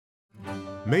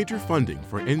Major funding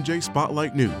for NJ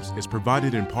Spotlight News is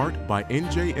provided in part by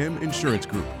NJM Insurance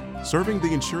Group, serving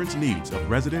the insurance needs of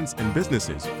residents and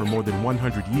businesses for more than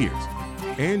 100 years,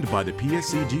 and by the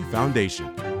PSCG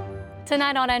Foundation.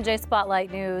 Tonight on NJ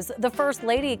Spotlight News, the First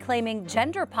Lady claiming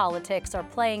gender politics are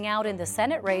playing out in the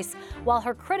Senate race while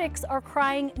her critics are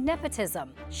crying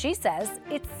nepotism. She says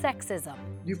it's sexism.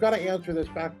 You've got to answer this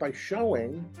back by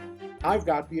showing I've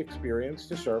got the experience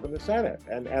to serve in the Senate.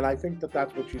 And I think that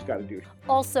that's what she's got to do.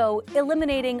 Also,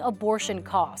 eliminating abortion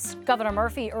costs. Governor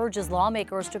Murphy urges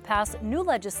lawmakers to pass new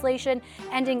legislation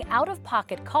ending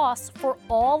out-of-pocket costs for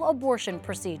all abortion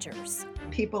procedures.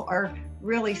 People are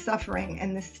really suffering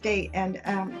in the state and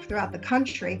throughout the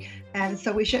country. And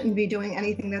so we shouldn't be doing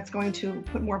anything that's going to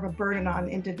put more of a burden on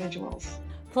individuals.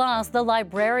 Plus, the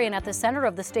librarian at the center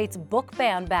of the state's book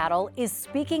ban battle is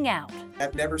speaking out.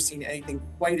 I've never seen anything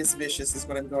quite as vicious as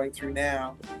what I'm going through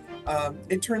now.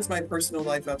 It turns my personal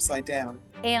life upside down.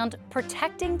 And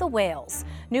protecting the whales.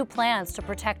 New plans to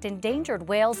protect endangered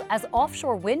whales as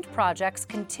offshore wind projects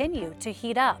continue to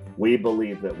heat up. We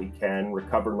believe that we can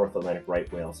recover North Atlantic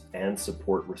right whales and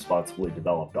support responsibly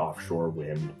developed offshore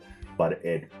wind, but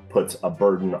it puts a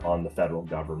burden on the federal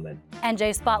government.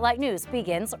 NJ Spotlight News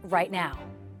begins right now.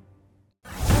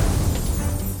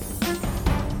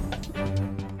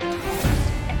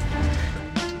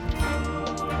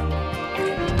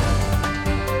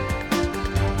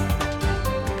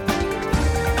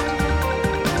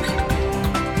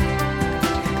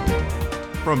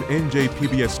 From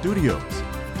NJPBS Studios,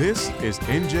 this is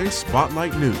NJ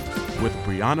Spotlight News with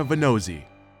Brianna Venozzi.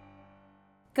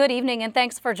 Good evening and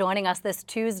thanks for joining us this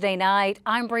Tuesday night.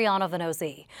 I'm Brianna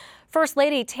Venozzi. First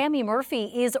Lady Tammy Murphy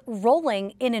is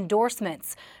rolling in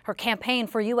endorsements. Her campaign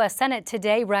for U.S. Senate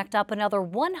today racked up another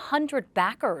 100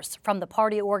 backers from the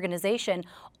party organization,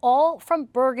 all from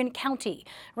Bergen County,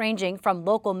 ranging from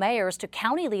local mayors to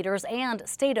county leaders and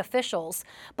state officials.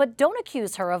 But don't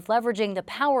accuse her of leveraging the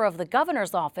power of the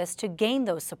governor's office to gain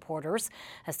those supporters.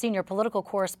 As senior political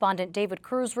correspondent David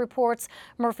Cruz reports,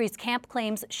 Murphy's camp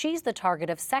claims she's the target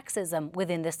of sexism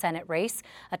within the Senate race,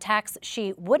 attacks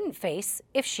she wouldn't face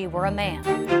if she were a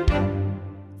man.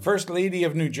 First Lady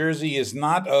of New Jersey is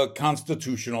not a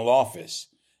constitutional office.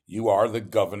 You are the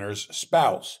governor's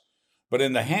spouse. But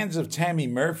in the hands of Tammy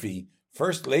Murphy,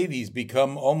 First Ladies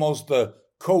become almost a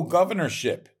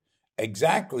co-governorship,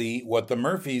 exactly what the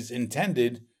Murphys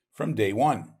intended from day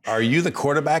one. Are you the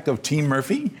quarterback of Team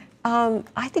Murphy?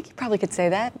 I think you probably could say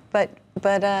that, but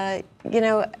you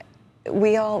know,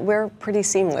 we're pretty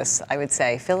seamless, I would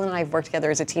say. Phil and I have worked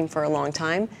together as a team for a long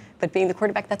time, but being the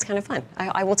quarterback, that's kind of fun.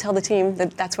 I will tell the team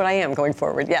that that's what I am going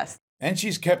forward, yes. And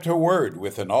she's kept her word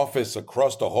with an office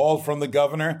across the hall from the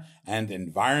governor and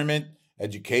environment,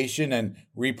 education, and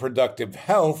reproductive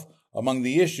health among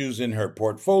the issues in her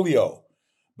portfolio.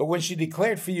 But when she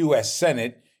declared for U.S.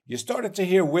 Senate, you started to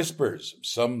hear whispers,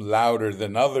 some louder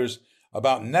than others,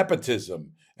 about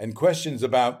nepotism and questions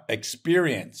about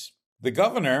experience. The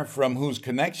governor, from whose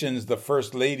connections the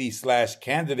First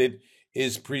Lady/candidate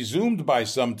is presumed by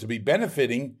some to be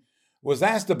benefiting, was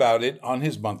asked about it on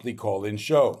his monthly call-in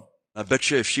show. I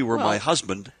bet you if she were my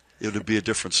husband, it would be a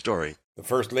different story. The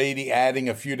First Lady adding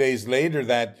a few days later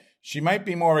that she might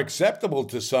be more acceptable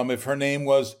to some if her name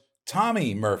was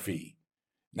Tommy Murphy.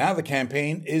 Now the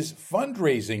campaign is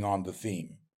fundraising on the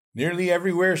theme. Nearly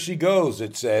everywhere she goes,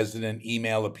 it says in an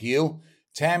email appeal,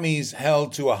 Tammy's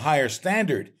held to a higher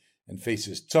standard and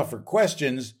faces tougher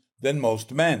questions than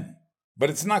most men. But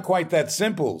it's not quite that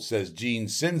simple, says Jean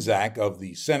Sinzak of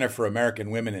the Center for American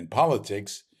Women in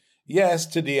Politics. Yes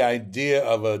to the idea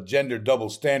of a gender double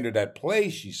standard at play,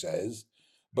 she says,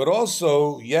 but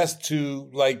also yes to,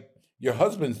 like, your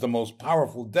husband's the most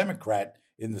powerful Democrat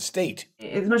in the state.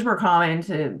 It's much more common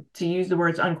to use the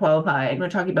words unqualified when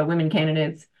talking about women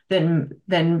candidates than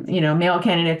male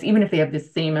candidates, even if they have the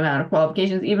same amount of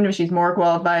qualifications, even if she's more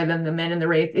qualified than the men in the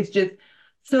race. It's just,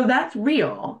 so that's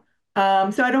real.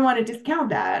 So I don't want to discount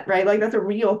that, right? Like, that's a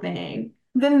real thing.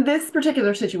 Then this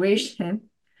particular situation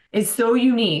is so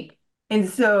unique. And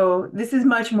so this is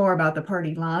much more about the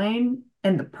party line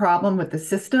and the problem with the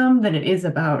system than it is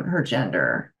about her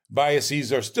gender.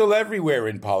 Biases are still everywhere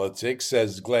in politics,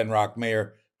 says Glen Rock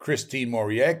Mayor Christine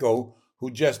Morieco, who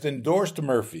just endorsed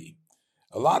Murphy.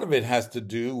 A lot of it has to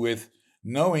do with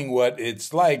knowing what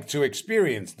it's like to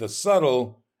experience the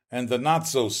subtle and the not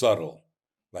so subtle.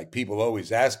 Like people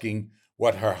always asking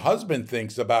what her husband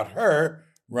thinks about her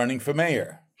running for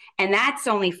mayor. And that's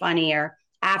only funnier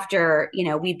after,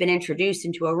 we've been introduced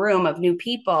into a room of new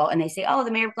people and they say, oh,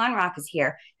 the mayor of Glen Rock is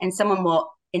here. And someone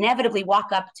will inevitably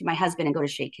walk up to my husband and go to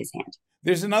shake his hand.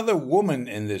 There's another woman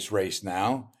in this race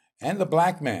now, and a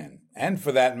black man, and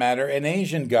for that matter, an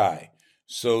Asian guy.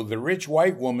 So the rich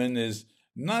white woman is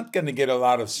not going to get a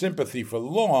lot of sympathy for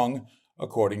long,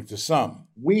 according to some.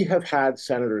 We have had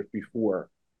senators before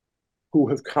who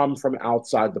have come from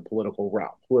outside the political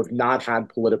realm, who have not had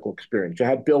political experience. You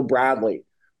had Bill Bradley,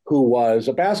 who was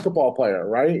a basketball player,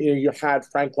 right? You had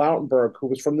Frank Lautenberg, who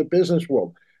was from the business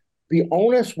world. The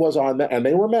onus was on them, and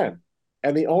they were men,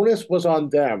 and the onus was on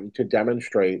them to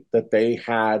demonstrate that they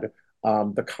had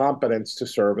the competence to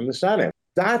serve in the Senate.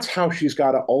 That's how she's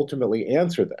got to ultimately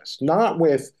answer this, not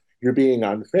with you're being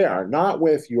unfair, not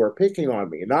with you're picking on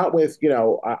me, not with,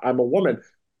 I'm a woman.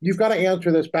 You've got to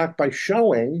answer this back by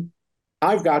showing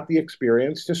I've got the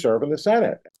experience to serve in the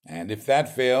Senate. And if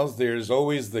that fails, there's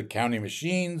always the county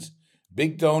machines,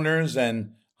 big donors,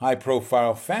 and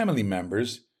high-profile family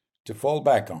members to fall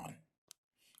back on.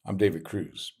 I'm David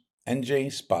Cruz,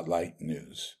 NJ Spotlight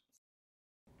News.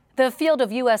 The field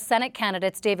of U.S. Senate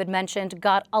candidates David mentioned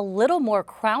got a little more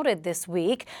crowded this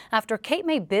week after Cape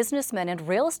May businessman and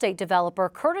real estate developer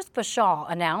Curtis Bashaw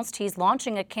announced he's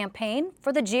launching a campaign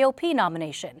for the GOP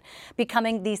nomination,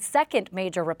 becoming the second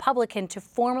major Republican to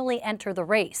formally enter the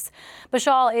race.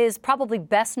 Bashaw is probably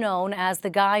best known as the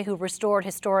guy who restored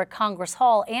historic Congress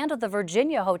Hall and the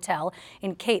Virginia Hotel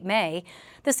in Cape May.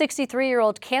 The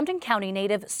 63-year-old Camden County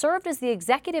native served as the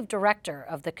executive director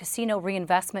of the Casino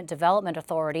Reinvestment Development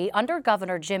Authority under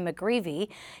Governor Jim McGreevey.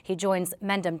 He joins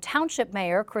Mendham Township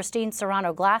Mayor Christine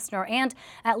Serrano-Glassner and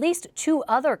at least two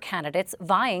other candidates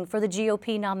vying for the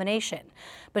GOP nomination.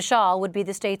 Bashaw would be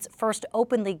the state's first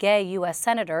openly gay U.S.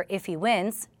 senator if he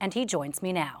wins, and he joins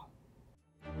me now.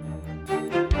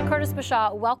 Curtis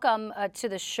Bashaw, welcome to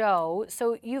the show.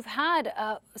 So you've had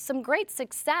some great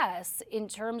success in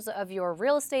terms of your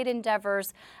real estate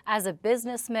endeavors as a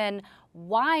businessman.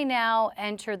 Why now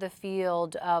enter the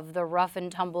field of the rough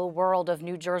and tumble world of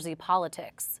New Jersey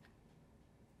politics?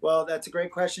 Well, that's a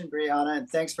great question, Brianna, and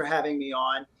thanks for having me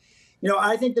on.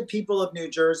 I think the people of New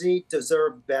Jersey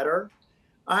deserve better.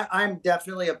 I'm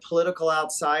definitely a political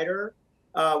outsider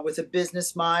with a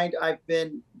business mind. I've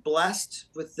been blessed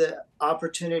with the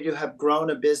opportunity to have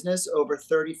grown a business over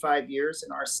 35 years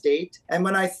in our state. And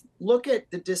when I look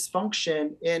at the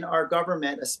dysfunction in our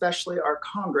government, especially our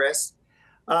Congress,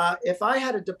 if I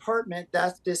had a department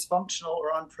that's dysfunctional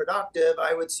or unproductive,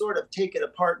 I would sort of take it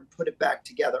apart and put it back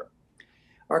together.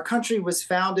 Our country was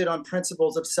founded on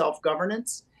principles of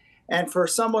self-governance. And for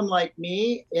someone like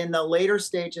me in the later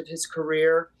stage of his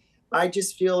career, I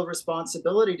just feel a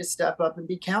responsibility to step up and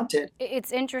be counted.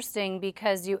 It's interesting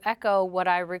because you echo what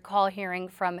I recall hearing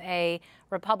from a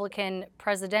Republican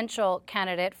presidential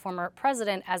candidate, former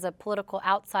president, as a political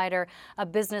outsider, a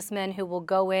businessman who will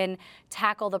go in,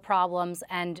 tackle the problems,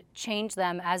 and change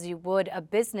them as you would a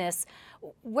business.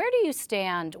 Where do you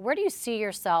stand? Where do you see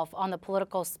yourself on the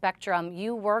political spectrum?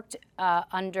 You worked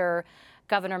under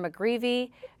Governor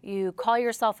McGreevey. You call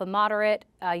yourself a moderate.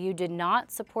 You did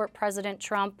not support President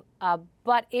Trump.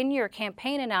 But in your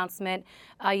campaign announcement,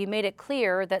 you made it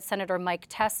clear that Senator Mike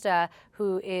Testa,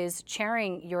 who is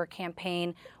chairing your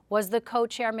campaign, was the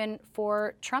co-chairman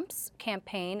for Trump's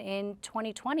campaign in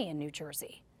 2020 in New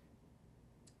Jersey.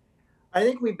 I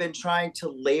think we've been trying to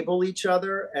label each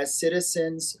other as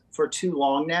citizens for too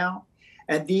long now.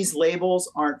 And these labels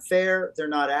aren't fair, they're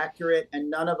not accurate, and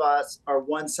none of us are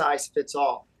one size fits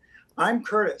all. I'm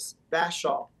Curtis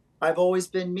Bashaw. I've always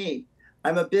been me.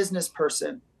 I'm a business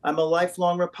person. I'm a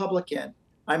lifelong Republican.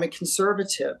 I'm a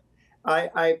conservative.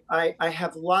 I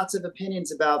have lots of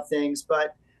opinions about things,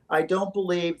 but I don't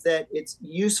believe that it's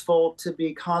useful to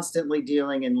be constantly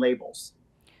dealing in labels.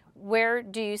 Where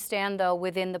do you stand, though,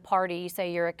 within the party? You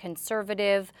say you're a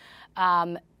conservative.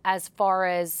 As far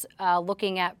as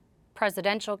looking at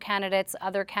presidential candidates,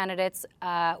 other candidates,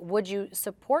 would you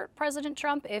support President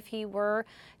Trump if he were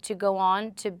to go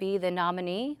on to be the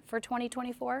nominee for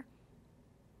 2024?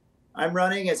 I'm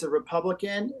running as a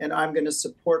Republican, and I'm going to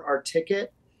support our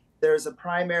ticket. There's a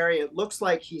primary. It looks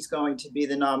like he's going to be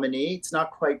the nominee. It's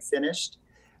not quite finished,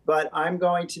 but I'm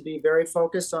going to be very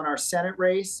focused on our Senate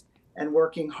race and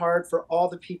working hard for all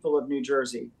the people of New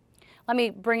Jersey. Let me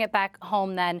bring it back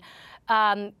home then.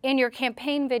 In your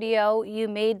campaign video, you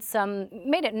made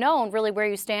it known really where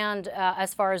you stand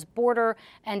as far as border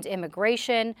and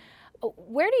immigration.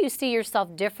 Where do you see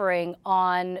yourself differing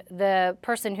on the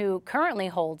person who currently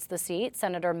holds the seat,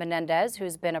 Senator Menendez,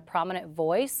 who's been a prominent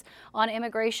voice on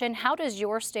immigration? How does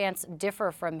your stance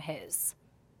differ from his?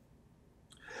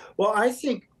 Well, I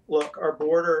think, look, our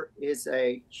border is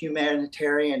a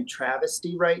humanitarian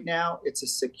travesty right now. It's a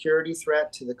security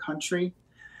threat to the country.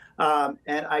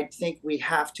 And I think we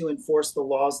have to enforce the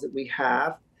laws that we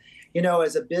have.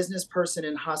 As a business person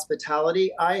in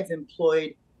hospitality, I have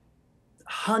employed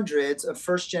hundreds of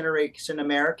first-generation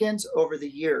Americans over the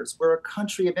years. We're a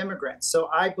country of immigrants. So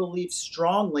I believe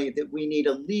strongly that we need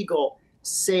a legal,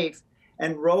 safe,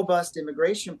 and robust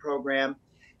immigration program.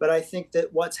 But I think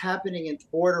that what's happening at the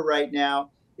border right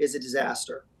now is a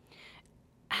disaster.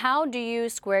 How do you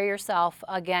square yourself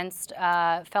against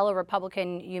fellow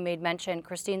Republican you made mention,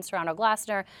 Christine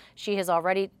Serrano-Glasner? She has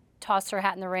already tossed her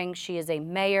hat in the ring. She is a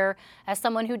mayor. As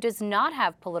someone who does not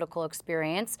have political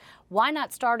experience, why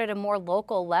not start at a more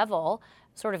local level,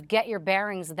 sort of get your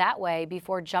bearings that way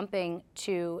before jumping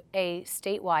to a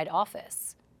statewide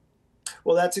office?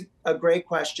 Well, that's a great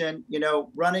question. You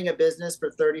know, running a business for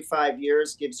 35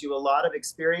 years gives you a lot of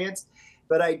experience,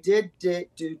 but I did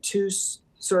do two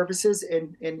services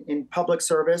in public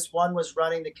service. One was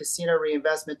running the Casino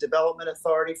Reinvestment Development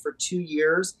Authority for 2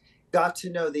 years, got to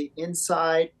know the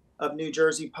inside of New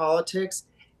Jersey politics,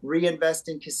 reinvest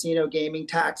in casino gaming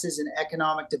taxes and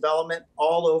economic development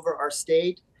all over our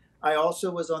state. I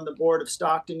also was on the board of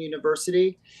Stockton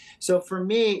University. So for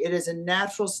me, it is a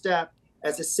natural step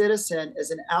as a citizen,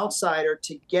 as an outsider,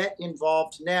 to get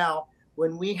involved now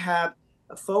when we have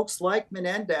folks like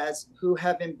Menendez who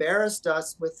have embarrassed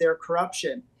us with their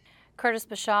corruption. Curtis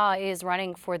Bashaw is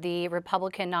running for the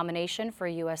Republican nomination for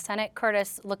U.S. Senate.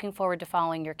 Curtis, looking forward to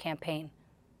following your campaign.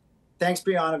 Thanks,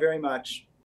 Brianna, very much.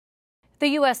 The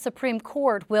U.S. Supreme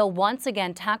Court will once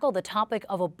again tackle the topic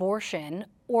of abortion.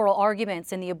 Oral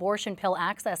arguments in the abortion pill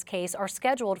access case are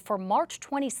scheduled for March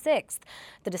 26th.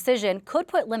 The decision could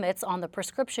put limits on the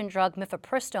prescription drug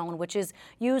mifepristone, which is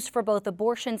used for both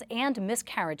abortions and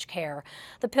miscarriage care.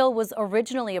 The pill was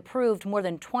originally approved more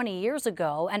than 20 years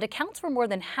ago and accounts for more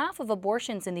than half of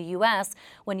abortions in the U.S.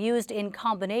 when used in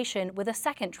combination with a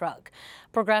second drug.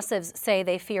 Progressives say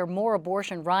they fear more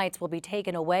abortion rights will be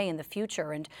taken away in the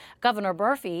future. And Governor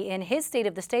Murphy, in his State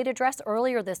of the State address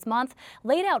earlier this month,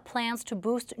 laid out plans to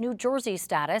boost New Jersey's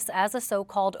status as a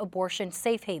so-called abortion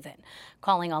safe haven,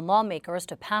 calling on lawmakers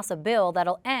to pass a bill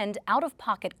that'll end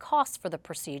out-of-pocket costs for the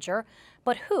procedure.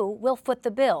 But who will foot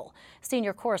the bill?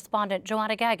 Senior correspondent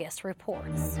Joanna Gaggis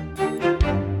reports.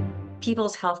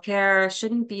 People's health care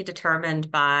shouldn't be determined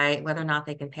by whether or not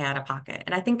they can pay out of pocket.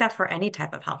 And I think that for any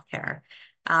type of health care,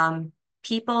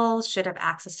 people should have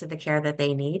access to the care that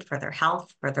they need for their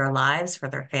health, for their lives, for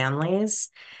their families.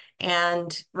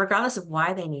 And regardless of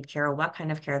why they need care or what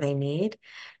kind of care they need,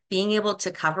 being able to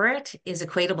cover it is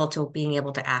equatable to being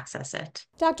able to access it.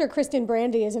 Dr. Kristen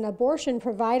Brandy is an abortion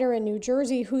provider in New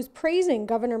Jersey who's praising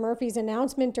Governor Murphy's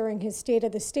announcement during his State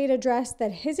of the State address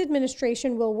that his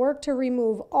administration will work to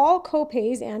remove all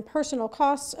copays and personal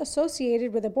costs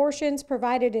associated with abortions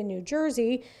provided in New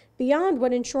Jersey beyond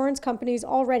what insurance companies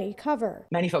already cover.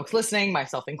 Many folks listening,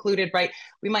 myself included, right?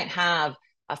 We might have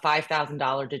a $5,000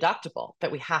 deductible that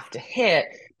we have to hit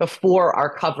before our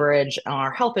coverage and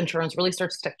our health insurance really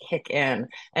starts to kick in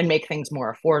and make things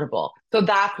more affordable. So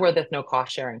that's where this no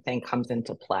cost sharing thing comes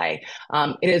into play.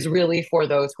 It is really for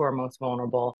those who are most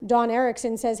vulnerable. Dawn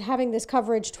Erickson says having this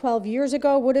coverage 12 years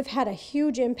ago would have had a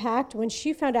huge impact when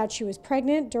she found out she was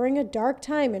pregnant during a dark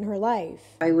time in her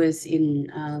life. I was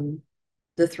in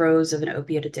the throes of an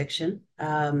opiate addiction.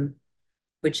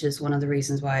 Which is one of the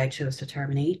reasons why I chose to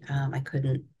terminate. I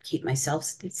couldn't keep myself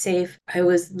safe. I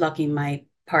was lucky my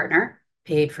partner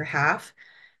paid for half,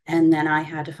 and then I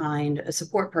had to find a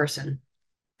support person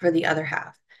for the other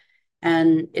half.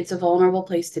 And it's a vulnerable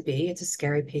place to be. It's a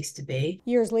scary place to be.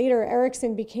 Years later,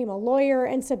 Erickson became a lawyer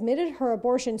and submitted her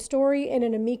abortion story in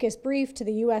an amicus brief to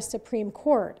the U.S. Supreme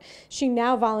Court. She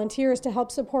now volunteers to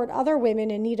help support other women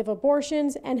in need of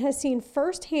abortions and has seen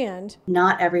firsthand.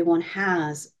 Not everyone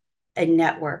has a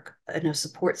network and a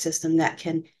support system that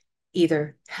can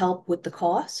either help with the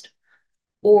cost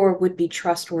or would be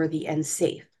trustworthy and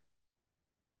safe.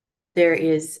 There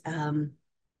is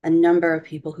a number of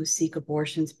people who seek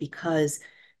abortions because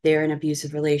they're in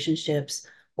abusive relationships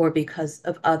or because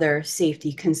of other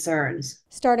safety concerns.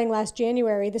 Starting last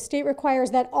January, the state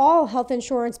requires that all health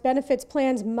insurance benefits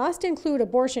plans must include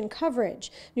abortion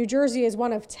coverage. New Jersey is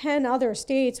one of 10 other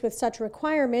states with such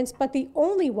requirements, but the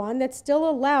only one that still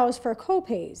allows for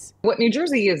copays. What New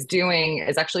Jersey is doing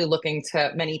is actually looking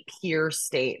to many peer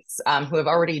states who have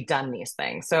already done these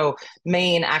things. So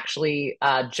Maine actually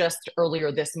just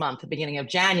earlier this month, the beginning of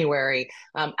January,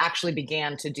 actually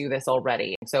began to do this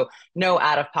already. So no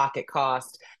out-of-pocket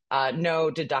cost. No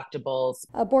deductibles.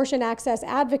 Abortion access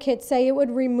advocates say it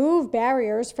would remove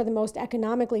barriers for the most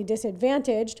economically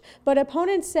disadvantaged, but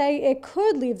opponents say it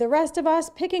could leave the rest of us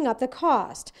picking up the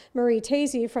cost. Marie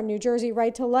Tazy from New Jersey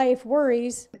Right to Life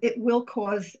worries. It will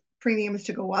cause premiums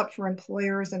to go up for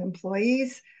employers and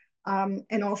employees.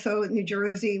 And also New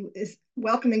Jersey is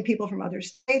welcoming people from other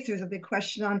states. There's a big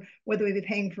question on whether we'd be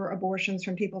paying for abortions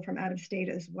from people from out of state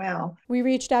as well. We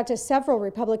reached out to several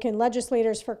Republican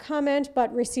legislators for comment,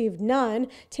 but received none.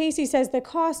 Tacey says the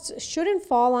costs shouldn't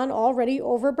fall on already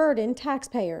overburdened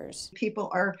taxpayers. People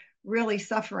are really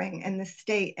suffering in the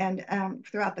state and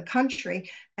throughout the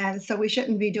country. And so we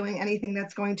shouldn't be doing anything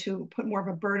that's going to put more of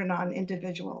a burden on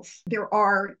individuals. There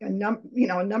are a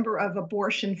number of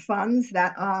abortion funds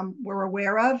that we're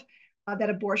aware of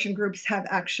that abortion groups have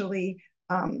actually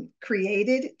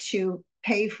created to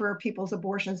pay for people's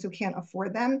abortions who can't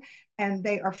afford them, and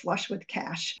they are flush with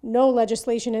cash. No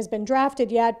legislation has been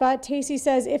drafted yet, but Tacey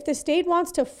says if the state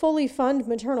wants to fully fund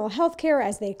maternal health care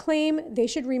as they claim, they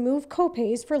should remove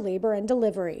copays for labor and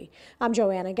delivery. I'm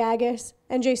Joanna Gagis,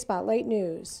 NJ Spotlight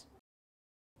News.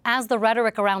 As the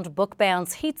rhetoric around book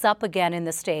bans heats up again in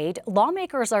the state,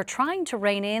 lawmakers are trying to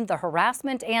rein in the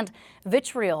harassment and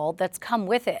vitriol that's come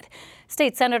with it.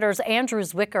 State Senators Andrew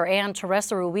Zwicker and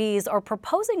Teresa Ruiz are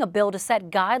proposing a bill to set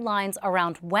guidelines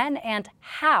around when and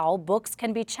how books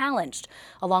can be challenged,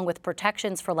 along with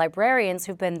protections for librarians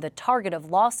who've been the target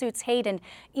of lawsuits, hate, and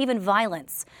even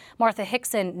violence. Martha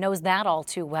Hickson knows that all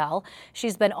too well.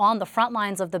 She's been on the front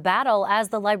lines of the battle as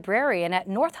the librarian at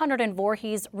North Hundred and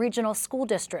Voorhees Regional School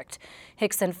District.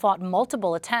 Hickson fought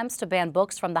multiple attempts to ban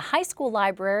books from the high school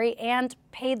library and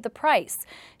paid the price.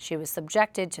 She was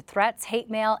subjected to threats, hate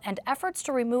mail, and efforts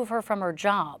to remove her from her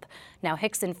job. Now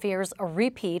Hickson fears a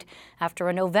repeat after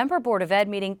a November Board of Ed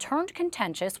meeting turned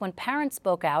contentious when parents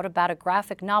spoke out about a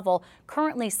graphic novel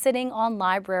currently sitting on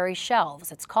library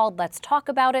shelves. It's called Let's Talk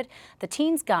About It, The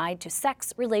Teen's Guide to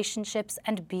Sex, Relationships,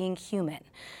 and Being Human.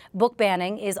 Book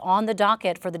banning is on the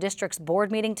docket for the district's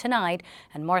board meeting tonight,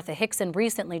 and Martha Hickson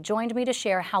recently joined me to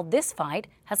share how this fight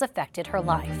has affected her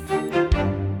life.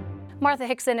 Martha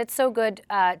Hickson, it's so good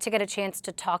to get a chance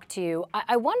to talk to you.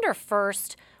 I wonder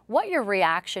first what your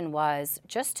reaction was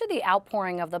just to the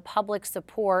outpouring of the public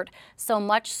support, so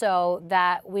much so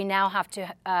that we now have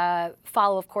to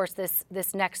follow, of course,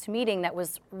 this next meeting that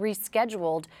was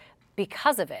rescheduled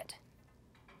because of it.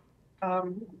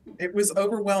 It was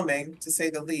overwhelming, to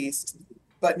say the least,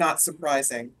 but not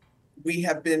surprising. We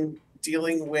have been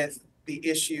dealing with the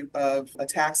issue of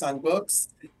attacks on books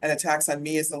and attacks on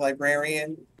me as the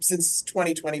librarian since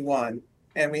 2021.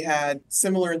 And we had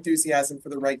similar enthusiasm for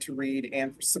the right to read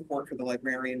and support for the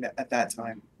librarian at that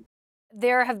time.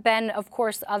 There have been, of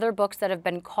course, other books that have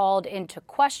been called into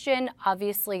question.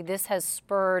 Obviously, this has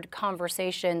spurred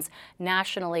conversations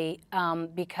nationally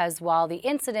because while the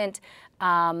incident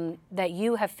that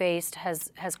you have faced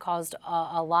has caused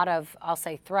a lot of, I'll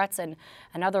say, threats and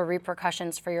other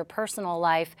repercussions for your personal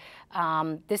life,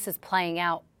 this is playing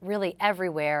out really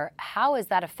everywhere. How has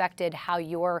that affected how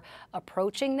you're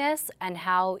approaching this and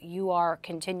how you are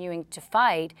continuing to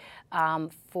fight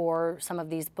for some of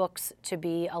these books to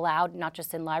be allowed, not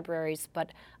just in libraries,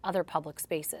 but other public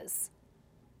spaces?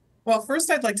 Well,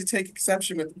 first, I'd like to take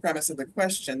exception with the premise of the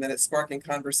question that it's sparking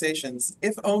conversations,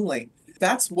 if only.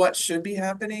 That's what should be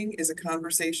happening, is a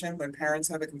conversation when parents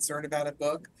have a concern about a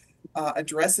book.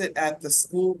 Address it at the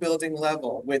school building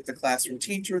level with the classroom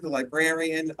teacher, the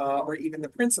librarian, or even the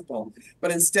principal.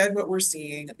 But instead, what we're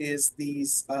seeing is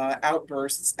these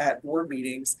outbursts at board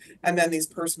meetings and then these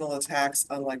personal attacks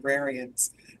on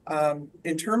librarians.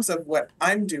 In terms of what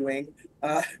I'm doing,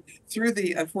 through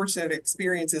the unfortunate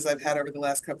experiences I've had over the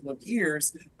last couple of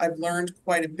years, I've learned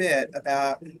quite a bit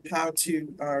about how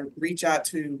to reach out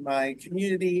to my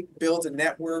community, build a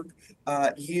network,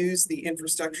 use the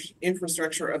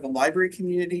infrastructure of the library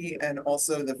community and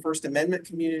also the First Amendment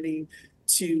community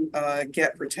to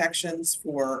get protections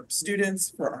for students,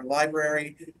 for our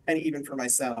library, and even for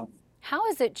myself. How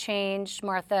has it changed,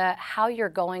 Martha, how you're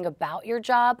going about your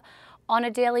job on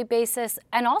a daily basis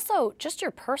and also just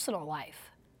your personal life?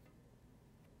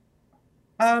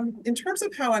 In terms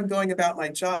of how I'm going about my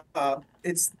job,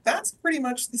 that's pretty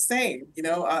much the same. You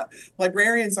know,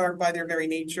 librarians are by their very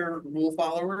nature rule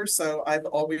followers, so I've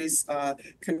always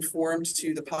conformed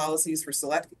to the policies for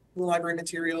selecting library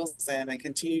materials, and I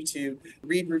continue to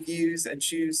read reviews and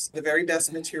choose the very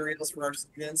best materials for our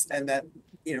students, and that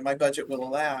my budget will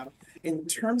allow. In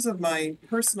terms of my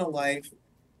personal life,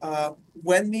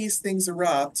 when these things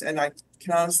erupt, and I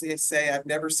can honestly say I've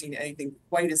never seen anything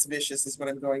quite as vicious as what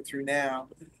I'm going through now,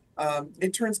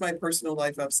 it turns my personal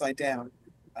life upside down.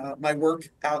 My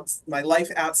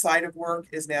life outside of work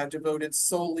is now devoted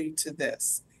solely to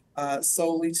this,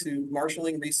 solely to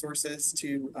marshaling resources,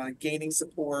 to gaining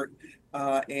support,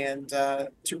 and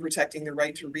to protecting the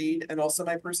right to read, and also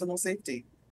my personal safety.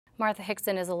 Martha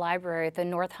Hickson is a librarian at the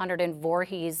North Hunterdon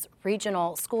Voorhees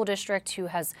Regional School District who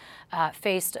has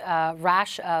faced a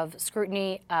rash of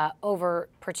scrutiny over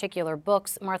particular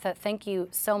books. Martha, thank you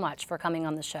so much for coming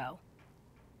on the show.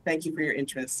 Thank you for your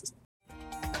interest.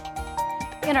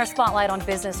 In our Spotlight on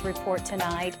Business report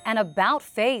tonight, an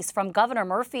about-face from Governor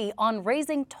Murphy on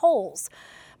raising tolls.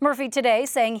 Murphy today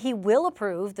saying he will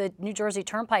approve the New Jersey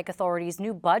Turnpike Authority's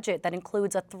new budget that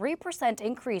includes a 3%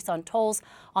 increase on tolls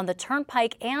on the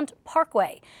Turnpike and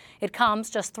Parkway. It comes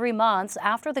just 3 months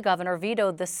after the governor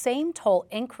vetoed the same toll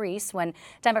increase when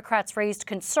Democrats raised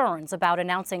concerns about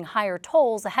announcing higher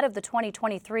tolls ahead of the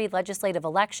 2023 legislative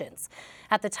elections.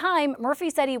 At the time,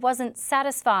 Murphy said he wasn't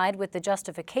satisfied with the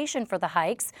justification for the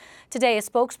hikes. Today, a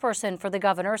spokesperson for the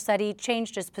governor said he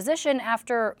changed his position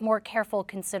after more careful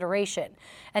consideration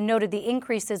and noted the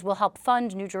increases will help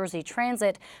fund New Jersey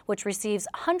Transit, which receives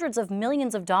hundreds of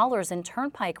millions of dollars in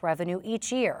turnpike revenue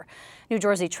each year. New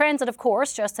Jersey Transit, of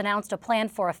course, just announced a plan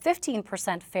for a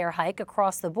 15% fare hike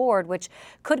across the board, which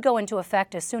could go into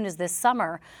effect as soon as this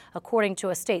summer. According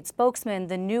to a state spokesman,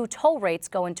 the new toll rates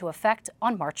go into effect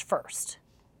on March 1st.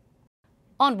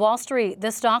 On Wall Street, the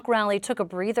stock rally took a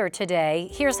breather today.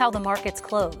 Here's how the markets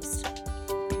closed.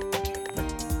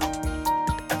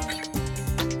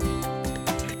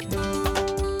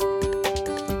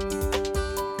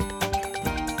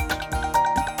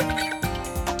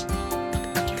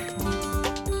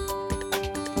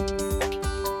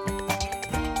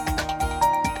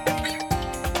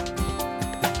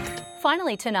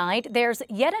 Finally tonight, there's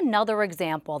yet another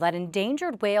example that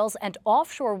endangered whales and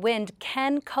offshore wind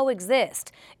can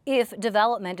coexist if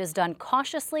development is done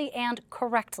cautiously and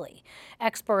correctly.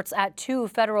 Experts at 2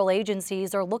 federal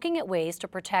agencies are looking at ways to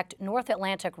protect North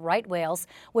Atlantic right whales,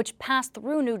 which pass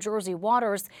through New Jersey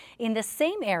waters in the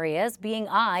same areas being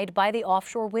eyed by the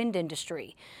offshore wind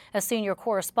industry. As senior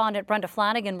correspondent Brenda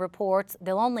Flanagan reports,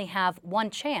 they'll only have one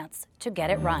chance to get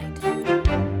it right.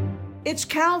 It's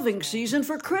calving season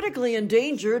for critically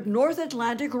endangered North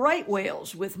Atlantic right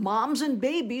whales, with moms and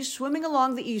babies swimming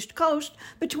along the East Coast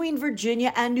between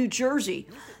Virginia and New Jersey.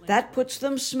 That puts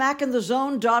them smack in the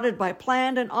zone dotted by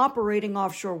planned and operating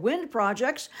offshore wind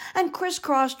projects and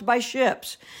crisscrossed by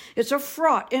ships. It's a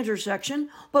fraught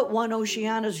intersection, but one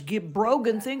Oceana's Gib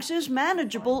Brogan thinks is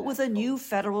manageable with a new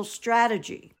federal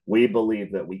strategy. We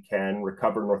believe that we can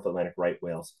recover North Atlantic right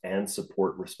whales and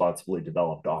support responsibly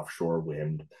developed offshore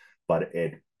wind, but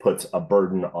it puts a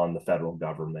burden on the federal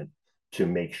government to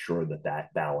make sure that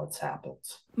that balance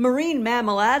happens. Marine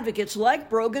mammal advocates like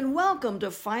Brogan welcomed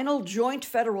a final joint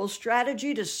federal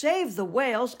strategy to save the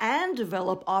whales and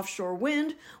develop offshore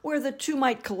wind where the two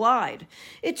might collide.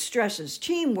 It stresses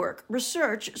teamwork,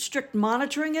 research, strict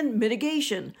monitoring, and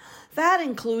mitigation. That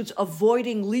includes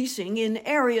avoiding leasing in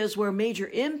areas where major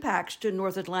impacts to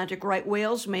North Atlantic right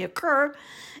whales may occur,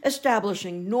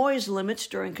 establishing noise limits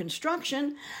during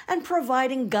construction, and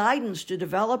providing guidance to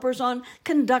developers on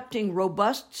conducting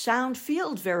robust sound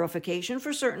field verification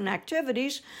for certain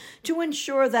activities to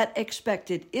ensure that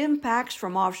expected impacts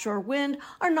from offshore wind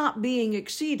are not being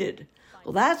exceeded.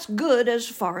 Well, that's good as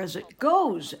far as it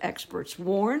goes, experts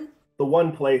warn. The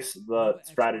one place the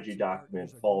strategy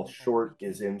document falls short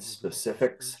is in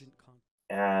specifics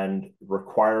and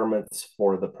requirements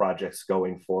for the projects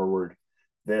going forward.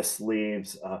 This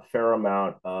leaves a fair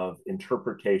amount of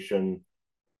interpretation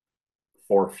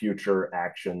for future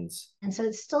actions. And so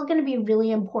it's still going to be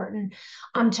really important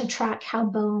to track how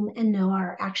BOEM and NOAA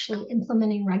are actually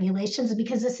implementing regulations,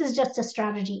 because this is just a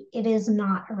strategy. It is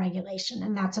not a regulation,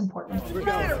 and that's important.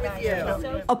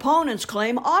 Opponents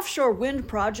claim offshore wind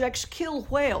projects kill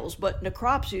whales, but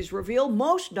necropsies reveal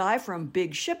most die from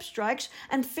big ship strikes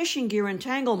and fishing gear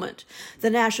entanglement. The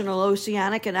National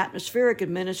Oceanic and Atmospheric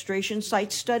Administration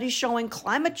cites studies showing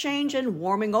climate change and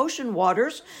warming ocean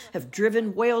waters have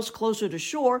driven whales closer to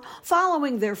shore,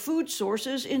 following their food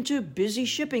sources into busy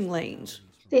shipping lanes.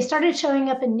 They started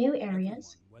showing up in new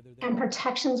areas, and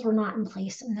protections were not in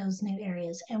place in those new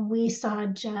areas. And we saw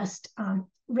just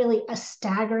really a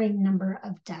staggering number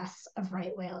of deaths of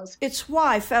right whales. It's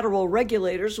why federal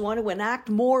regulators want to enact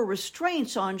more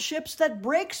restraints on ships that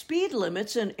break speed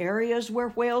limits in areas where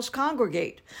whales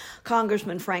congregate.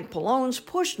 Congressman Frank Pallone's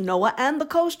pushed NOAA and the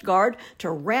Coast Guard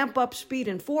to ramp up speed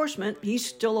enforcement. He's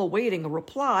still awaiting a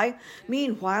reply.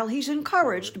 Meanwhile, he's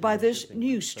encouraged by this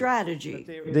new strategy.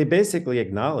 They basically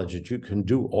acknowledge that you can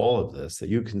do all of this, that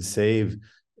you can save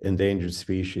endangered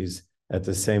species at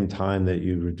the same time that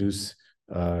you reduce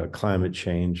climate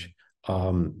change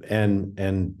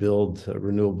and build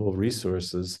renewable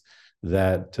resources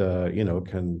that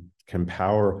can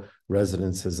power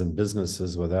residences and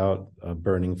businesses without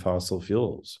burning fossil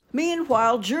fuels.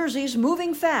 Meanwhile, Jersey's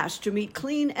moving fast to meet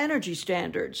clean energy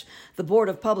standards. The Board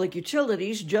of Public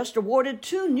Utilities just awarded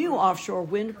 2 new offshore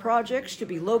wind projects to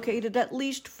be located at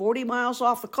least 40 miles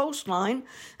off the coastline,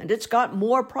 and it's got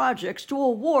more projects to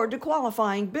award to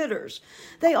qualifying bidders.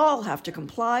 They all have to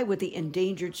comply with the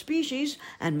Endangered Species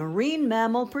and Marine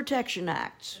Mammal Protection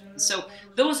Acts. So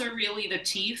those are really the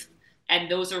teeth, and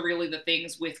those are really the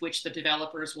things with which the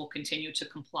developers will continue to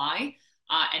comply.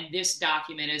 And this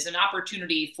document is an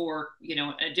opportunity for,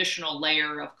 an additional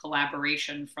layer of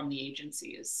collaboration from the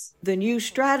agencies. The new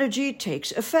strategy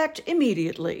takes effect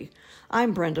immediately.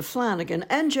 I'm Brenda Flanagan,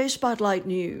 NJ Spotlight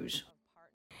News.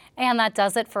 And that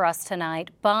does it for us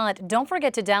tonight. But don't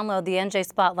forget to download the NJ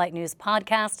Spotlight News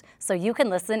podcast so you can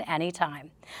listen anytime.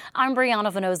 I'm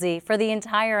Brianna Vannozzi for the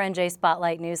entire NJ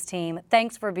Spotlight News team.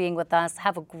 Thanks for being with us.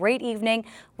 Have a great evening.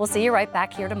 We'll see you right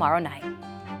back here tomorrow night.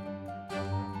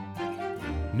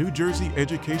 New Jersey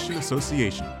Education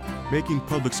Association, making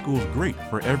public schools great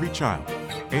for every child.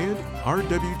 And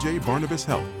RWJ Barnabas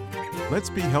Health. Let's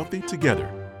be healthy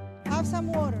together. Have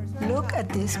some water. Look at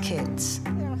these kids.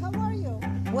 How are you?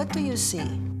 What do you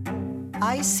see?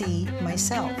 I see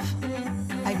myself.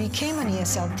 I became an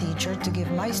ESL teacher to give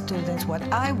my students what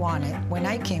I wanted when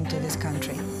I came to this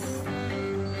country.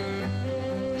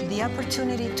 The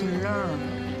opportunity to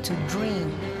learn, to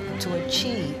dream, to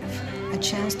achieve, a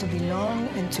chance to belong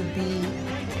and to be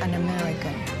an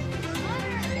American.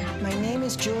 My name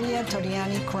is Julia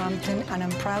Toriani Crompton, and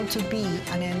I'm proud to be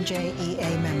an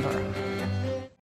NJEA member.